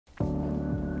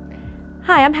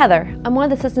Hi, I'm Heather. I'm one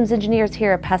of the systems engineers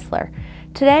here at Paessler.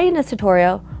 Today in this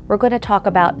tutorial, we're going to talk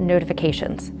about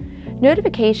notifications.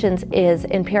 Notifications is,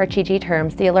 in PRTG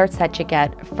terms, the alerts that you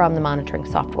get from the monitoring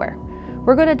software.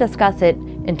 We're going to discuss it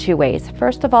in two ways.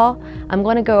 First of all, I'm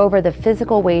going to go over the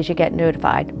physical ways you get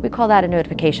notified. We call that a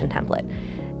notification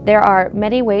template. There are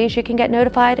many ways you can get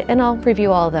notified, and I'll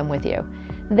review all of them with you.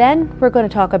 Then we're going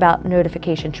to talk about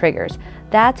notification triggers.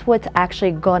 That's what's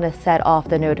actually going to set off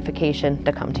the notification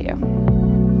to come to you.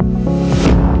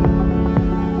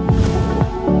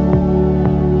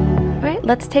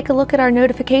 Let's take a look at our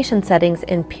notification settings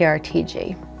in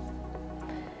PRTG.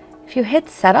 If you hit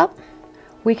Setup,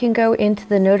 we can go into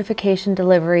the Notification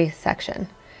Delivery section.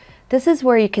 This is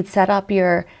where you could set up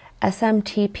your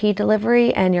SMTP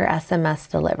delivery and your SMS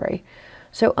delivery.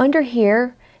 So under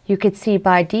here, you could see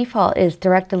by default is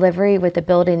direct delivery with a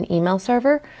built-in email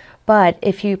server, but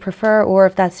if you prefer, or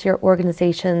if that's your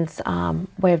organization's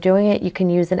way of doing it, you can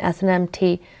use an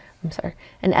SNMP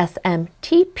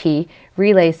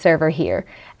relay server here,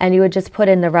 and you would just put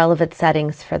in the relevant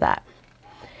settings for that.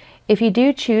 If you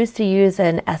do choose to use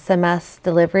an SMS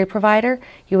delivery provider,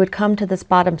 you would come to this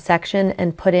bottom section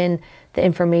and put in the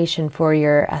information for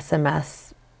your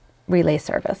SMS relay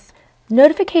service.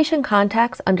 Notification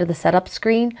contacts under the setup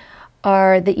screen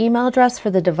are the email address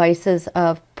for the devices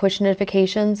of push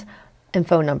notifications and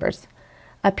phone numbers.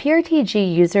 A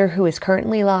PRTG user who is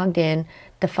currently logged in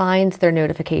defines their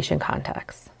notification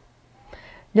contacts.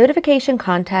 Notification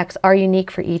contacts are unique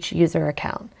for each user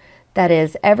account. That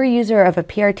is, every user of a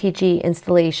PRTG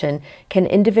installation can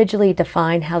individually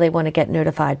define how they want to get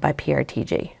notified by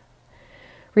PRTG.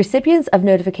 Recipients of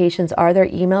notifications are their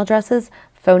email addresses,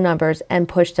 phone numbers, and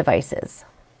push devices.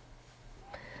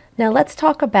 Now let's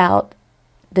talk about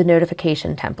the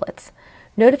notification templates.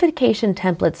 Notification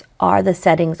templates are the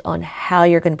settings on how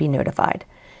you're going to be notified.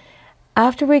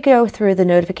 After we go through the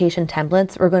notification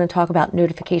templates, we're going to talk about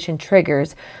notification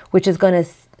triggers, which is going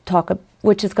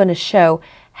to show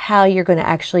how you're going to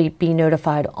actually be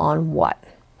notified on what.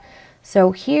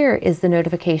 So here is the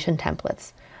notification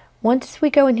templates. Once we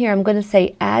go in here, I'm going to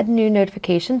say add new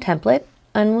notification template,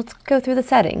 and let's go through the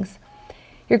settings.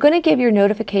 You're going to give your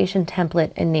notification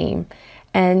template a name,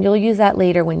 and you'll use that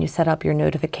later when you set up your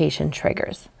notification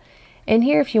triggers. In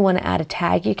here, if you want to add a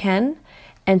tag, you can,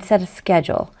 and set a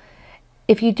schedule.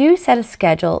 If you do set a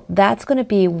schedule, that's going to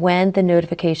be when the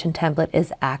notification template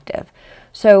is active.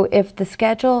 So if the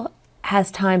schedule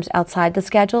has times outside the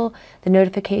schedule, the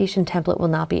notification template will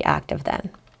not be active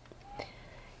then.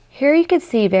 Here you can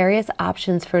see various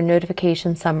options for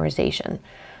notification summarization.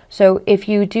 So if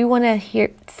you do want to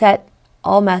set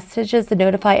all messages to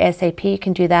notify ASAP, you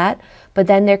can do that, but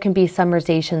then there can be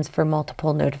summarizations for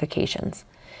multiple notifications.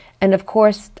 And of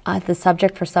course, the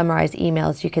subject for summarized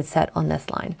emails you could set on this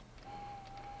line.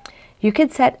 You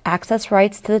could set access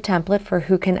rights to the template for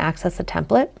who can access the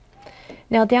template.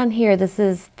 Now down here, this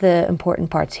is the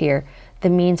important parts here, the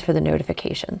means for the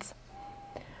notifications.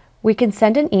 We can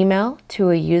send an email to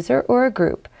a user or a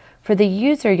group. For the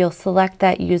user, you'll select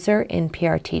that user in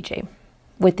PRTG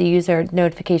with the user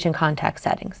notification contact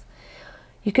settings.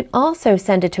 You can also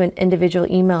send it to an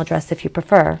individual email address if you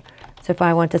prefer. So if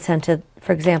I want to send to,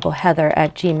 for example,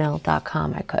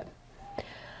 heather@gmail.com, I could.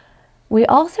 We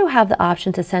also have the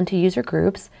option to send to user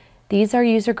groups. These are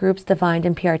user groups defined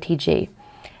in PRTG.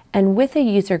 And with a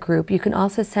user group, you can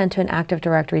also send to an Active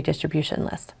Directory distribution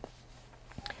list.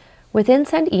 Within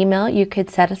Send Email, you could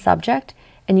set a subject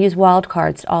and use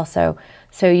wildcards also.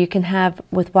 So you can have,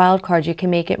 with wildcards, you can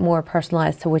make it more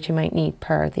personalized to what you might need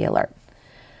per the alert.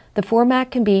 The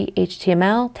format can be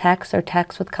HTML, text, or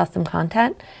text with custom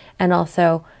content, and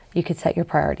also you could set your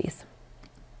priorities.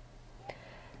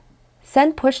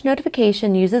 Send Push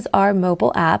Notification uses our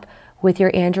mobile app with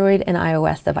your Android and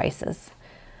iOS devices.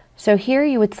 So here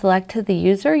you would select the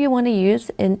user you want to use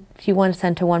if you want to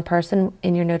send to one person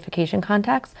in your notification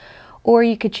contacts, or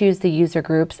you could choose the user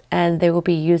groups, and they will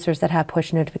be users that have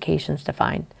push notifications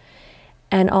defined.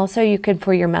 And also you could,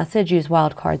 for your message, use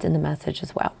wildcards in the message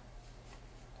as well.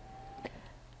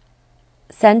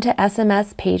 Send to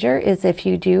SMS pager is if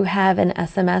you do have an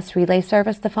SMS relay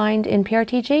service defined in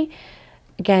PRTG.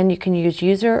 Again, you can use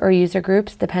user or user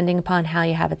groups depending upon how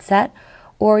you have it set,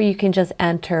 or you can just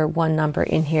enter one number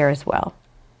in here as well.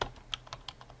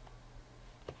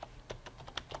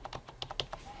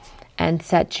 And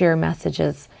set your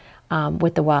messages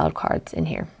with the wildcards in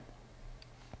here.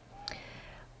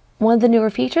 One of the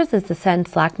newer features is to send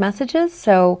Slack messages.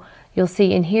 So you'll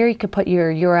see in here, you could put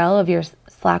your URL of your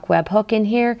Slack webhook in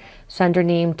here, sender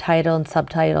name, title, and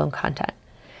subtitle, and content.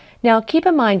 Now keep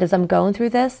in mind as I'm going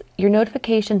through this, your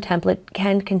notification template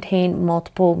can contain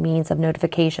multiple means of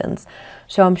notifications.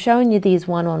 So I'm showing you these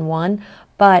one-on-one,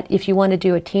 but if you want to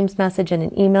do a Teams message and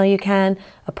an email you can,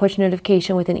 a push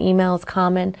notification with an email is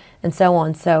common, and so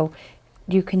on. So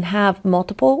you can have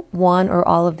multiple, one or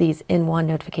all of these in one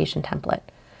notification template.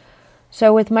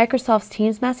 So with Microsoft's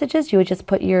Teams messages, you would just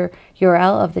put your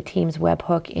URL of the Teams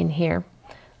webhook in here,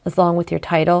 along with your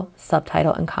title,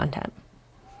 subtitle, and content.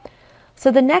 So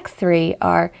the next three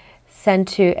are send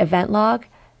to event log,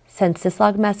 send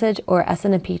syslog message, or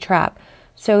SNMP trap.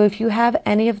 So if you have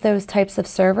any of those types of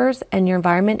servers in your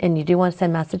environment and you do want to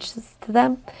send messages to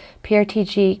them,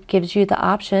 PRTG gives you the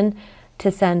option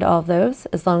to send all of those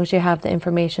as long as you have the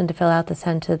information to fill out to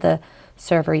send to the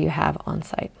server you have on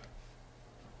site.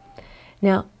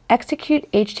 Now,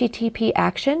 execute HTTP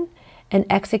action and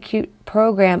execute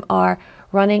program are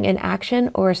running an action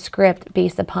or a script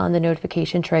based upon the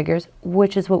notification triggers,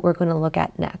 which is what we're going to look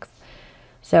at next.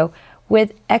 So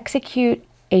with execute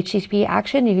HTTP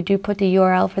action, you do put the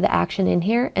URL for the action in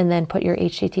here and then put your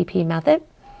HTTP method.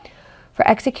 For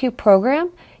execute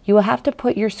program, you will have to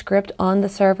put your script on the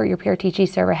server, your PRTG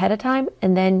server ahead of time,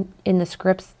 and then in the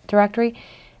scripts directory,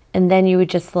 and then you would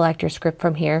just select your script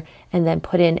from here and then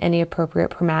put in any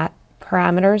appropriate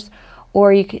parameters.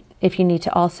 Or you could, if you need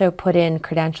to also put in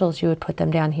credentials, you would put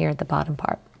them down here at the bottom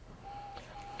part.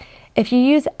 If you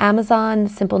use Amazon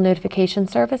Simple Notification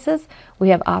Services, we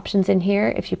have options in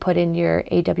here. If you put in your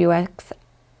AWS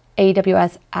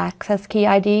access key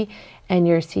ID and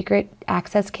your secret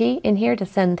access key in here to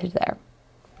send through there.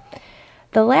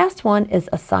 The last one is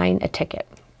assign a ticket.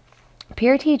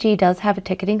 PRTG does have a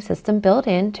ticketing system built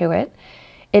into it.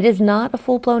 It is not a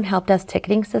full-blown help desk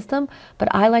ticketing system,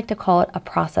 but I like to call it a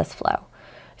process flow.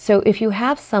 So if you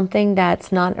have something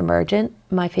that's not emergent,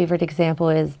 my favorite example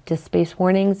is disk space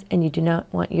warnings, and you do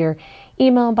not want your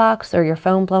email box or your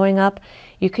phone blowing up,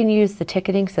 you can use the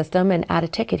ticketing system and add a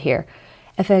ticket here.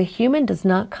 If a human does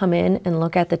not come in and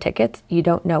look at the tickets, you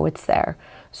don't know it's there.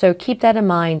 So keep that in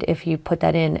mind if you put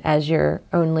that in as your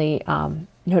only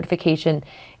notification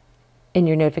in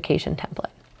your notification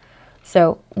template.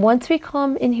 So once we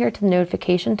come in here to the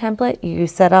notification template, you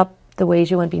set up the ways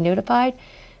you want to be notified,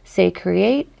 say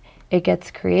create, it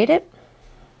gets created,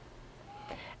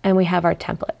 and we have our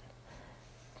template.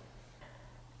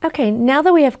 Okay, now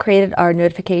that we have created our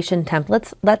notification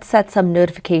templates, let's set some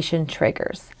notification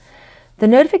triggers. The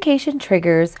notification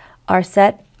triggers are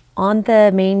set on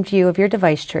the main view of your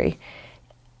device tree.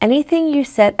 Anything you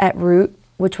set at root,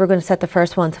 which we're going to set the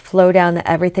first one to flow down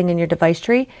to everything in your device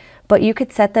tree, but you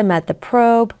could set them at the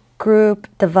probe, group,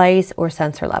 device, or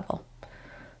sensor level.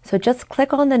 So just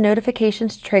click on the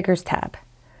Notifications Triggers tab.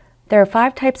 There are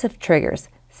 5 types of triggers: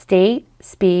 state,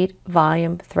 speed,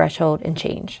 volume, threshold, and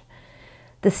change.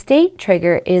 The state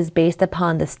trigger is based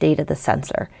upon the state of the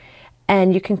sensor,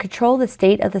 and you can control the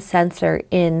state of the sensor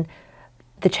in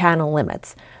the channel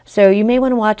limits. So you may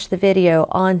want to watch the video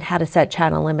on how to set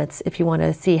channel limits if you want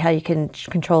to see how you can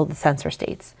control the sensor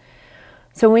states.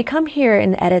 So when we come here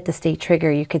and edit the state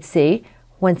trigger, you could see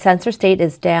when sensor state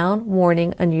is down,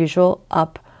 warning, unusual,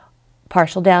 up,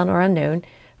 partial down, or unknown,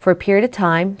 for a period of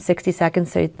time, 60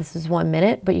 seconds, so this is 1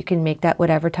 minute, but you can make that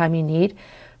whatever time you need,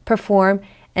 perform,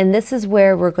 and this is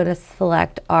where we're going to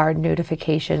select our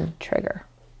notification trigger.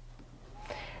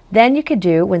 Then you could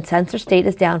do when sensor state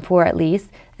is down for at least,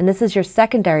 and this is your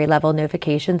secondary level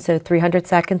notification, so 300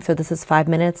 seconds, so this is 5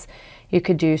 minutes. You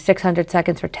could do 600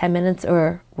 seconds for 10 minutes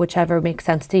or whichever makes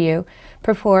sense to you.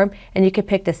 Perform, and you could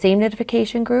pick the same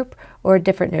notification group or a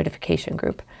different notification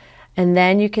group. And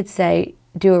then you could say,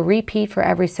 do a repeat for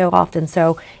every so often.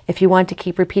 So if you want to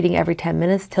keep repeating every 10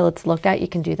 minutes till it's looked at, you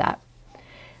can do that.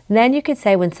 And then you could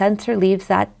say when sensor leaves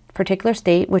that particular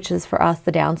state, which is for us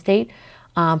the down state,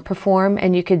 perform,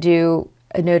 and you could do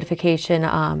a notification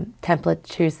template,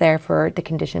 choose there for the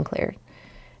condition cleared,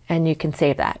 and you can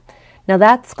save that. Now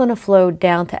that's going to flow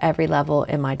down to every level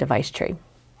in my device tree.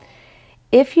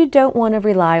 If you don't want to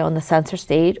rely on the sensor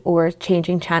state or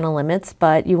changing channel limits,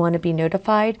 but you want to be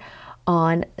notified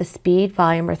on a speed,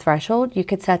 volume, or threshold, you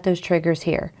could set those triggers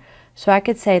here. So I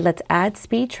could say, let's add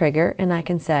speed trigger, and I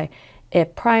can say,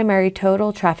 if primary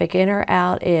total traffic in or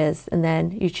out is, and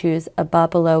then you choose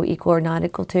above, below, equal, or not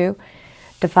equal to,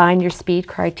 define your speed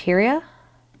criteria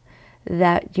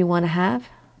that you want to have,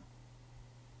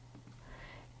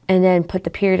 and then put the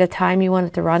period of time you want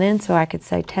it to run in. So I could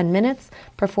say 10 minutes,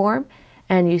 perform,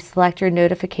 and you select your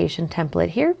notification template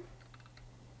here.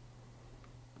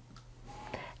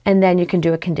 And then you can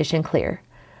do a condition clear.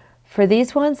 For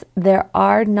these ones, there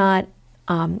are not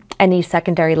any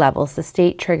secondary levels. The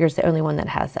state trigger is the only one that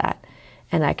has that.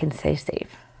 And I can say save.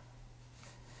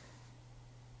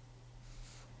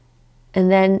 And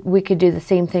then we could do the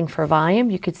same thing for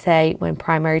volume. You could say when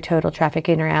primary total traffic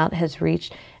in or out has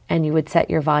reached, and you would set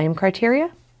your volume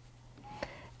criteria.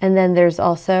 And then there's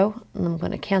also, I'm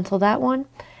going to cancel that one,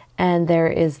 and there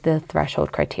is the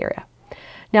threshold criteria.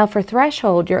 Now for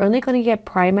threshold, you're only going to get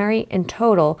primary and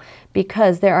total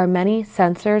because there are many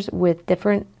sensors with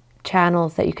different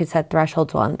channels that you could set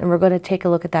thresholds on, and we're going to take a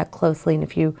look at that closely in a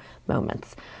few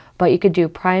moments. But you could do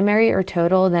primary or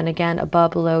total, then again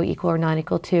above, below, equal or not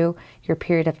equal to, your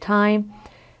period of time,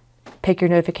 pick your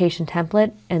notification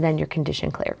template, and then your condition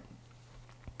clear.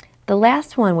 The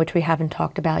last one, which we haven't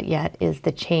talked about yet, is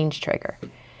the change trigger.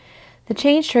 The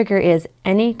change trigger is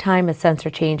any time a sensor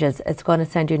changes, it's going to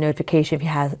send you a notification if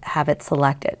you have it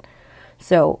selected.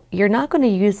 So you're not going to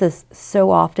use this so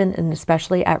often, and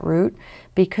especially at root,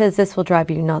 because this will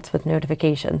drive you nuts with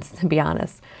notifications, to be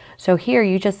honest. So here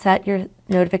you just set your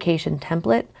notification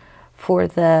template for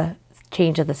the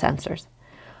change of the sensors.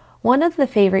 One of the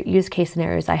favorite use case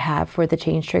scenarios I have for the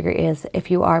change trigger is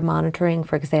if you are monitoring,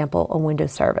 for example, a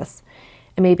Windows service,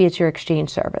 and maybe it's your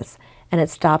Exchange service, and it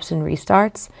stops and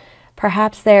restarts.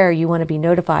 Perhaps there you want to be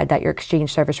notified that your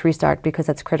Exchange service restarted because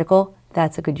it's critical.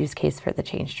 That's a good use case for the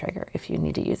change trigger if you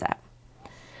need to use that.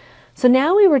 So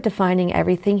now we were defining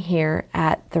everything here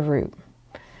at the root.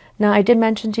 Now I did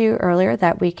mention to you earlier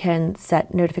that we can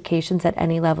set notifications at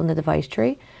any level in the device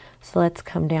tree. So let's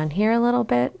come down here a little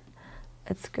bit.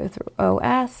 Let's go through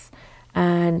OS,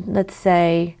 and let's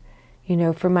say, you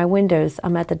know, for my Windows,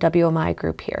 I'm at the WMI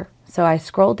group here. So I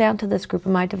scroll down to this group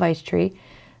of my device tree.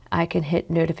 I can hit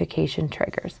notification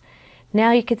triggers.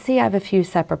 Now you can see I have a few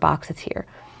separate boxes here.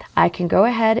 I can go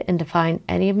ahead and define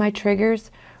any of my triggers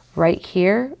right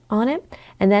here on it,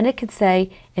 and then it could say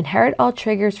inherit all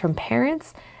triggers from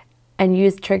parents and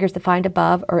use triggers defined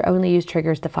above, or only use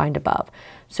triggers defined above.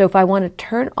 So if I want to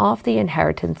turn off the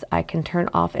inheritance, I can turn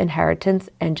off inheritance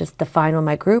and just define on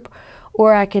my group,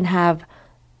 or I can have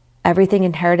everything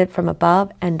inherited from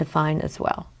above and define as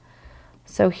well.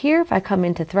 So here, if I come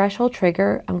into threshold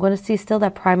trigger, I'm going to see still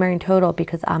that primary and total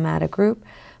because I'm at a group,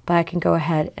 but I can go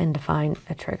ahead and define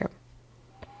a trigger.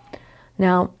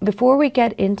 Now, before we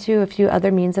get into a few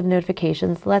other means of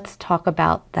notifications, let's talk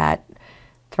about that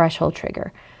threshold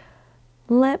trigger.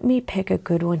 Let me pick a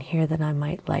good one here that I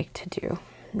might like to do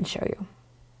and show you.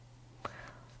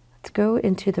 Let's go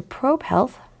into the probe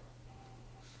health,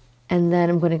 and then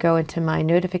I'm going to go into my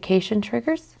notification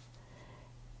triggers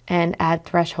and add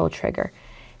threshold trigger.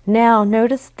 Now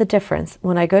notice the difference.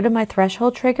 When I go to my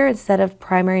threshold trigger, instead of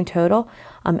primary and total,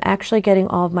 I'm actually getting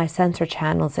all of my sensor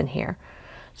channels in here.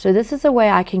 So this is a way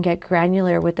I can get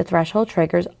granular with the threshold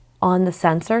triggers on the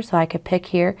sensor. So I could pick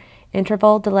here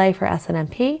interval delay for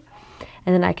SNMP,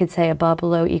 and then I could say above,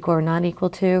 below, equal or not equal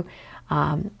to.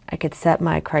 I could set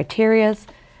my criterias.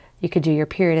 You could do your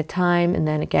period of time, and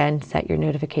then again set your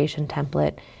notification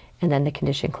template, and then the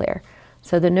condition clear.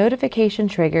 So the notification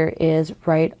trigger is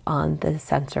right on the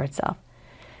sensor itself.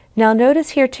 Now notice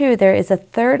here too, there is a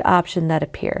third option that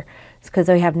appears. It's because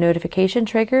we have notification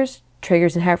triggers,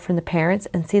 triggers inherit from the parents,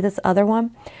 and see this other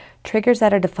one? Triggers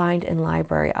that are defined in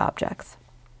library objects.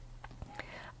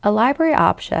 A library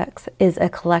object is a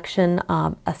collection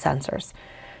of sensors.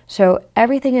 So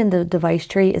everything in the device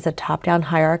tree is a top-down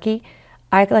hierarchy.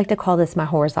 I like to call this my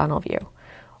horizontal view.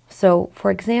 So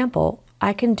for example,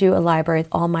 I can do a library with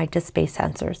all my disk-based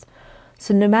sensors.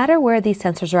 So no matter where these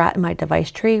sensors are at in my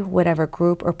device tree, whatever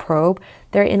group or probe,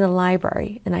 they're in a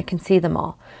library and I can see them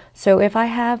all. So if I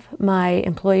have my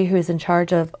employee who is in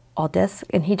charge of all disks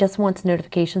and he just wants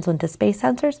notifications on disk-based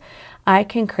sensors, I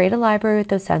can create a library with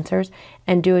those sensors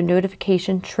and do a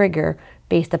notification trigger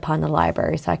based upon the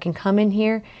library. So I can come in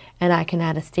here and I can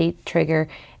add a state trigger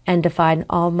and define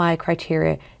all my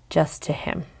criteria just to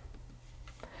him.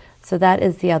 So that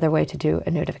is the other way to do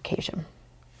a notification.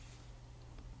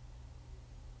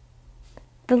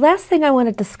 The last thing I want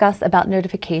to discuss about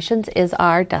notifications is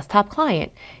our desktop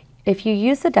client. If you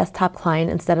use the desktop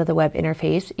client instead of the web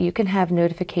interface, you can have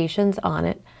notifications on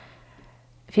it.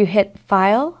 If you hit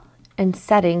File and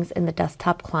Settings in the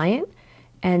desktop client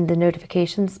and the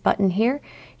notifications button here,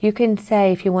 you can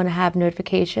say if you want to have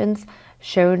notifications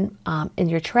shown in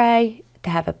your tray, to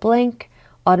have it blink,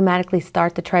 automatically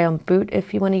start the tray on boot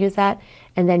if you want to use that,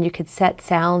 and then you could set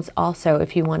sounds also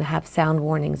if you want to have sound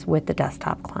warnings with the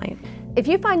desktop client. If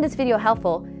you find this video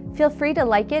helpful, feel free to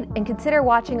like it and consider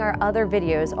watching our other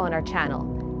videos on our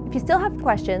channel. If you still have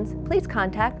questions, please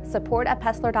contact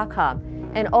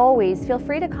support@paessler.com, and always feel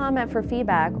free to comment for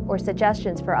feedback or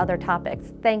suggestions for other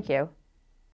topics. Thank you.